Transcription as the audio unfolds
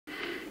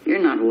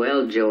You're not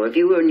well, Joe. If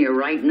you were in your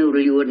right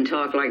noodle, you wouldn't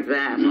talk like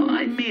that. No,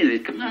 I mean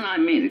it. Come on, I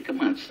mean it. Come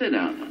on, sit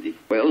down, honey.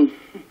 Well,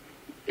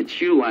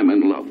 it's you I'm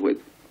in love with.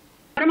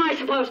 What am I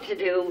supposed to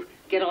do?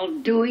 Get all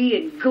dewy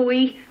and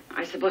gooey? Am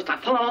I supposed to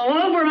fall all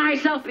over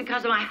myself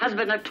because my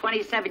husband of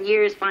 27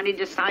 years finally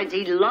decides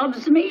he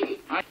loves me?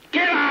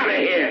 Get out of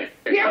here!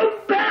 You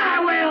bet I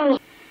will!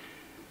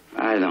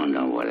 I don't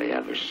know what I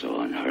ever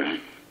saw in her.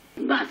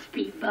 Must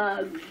be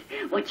bugs.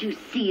 What you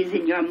see is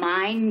in your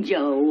mind,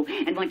 Joe,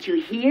 and what you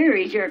hear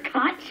is your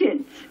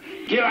conscience.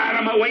 Get out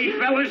of my way,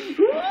 fellas!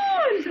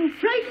 Oh, I'm so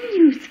frightened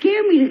you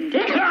scare me to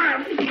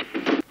death.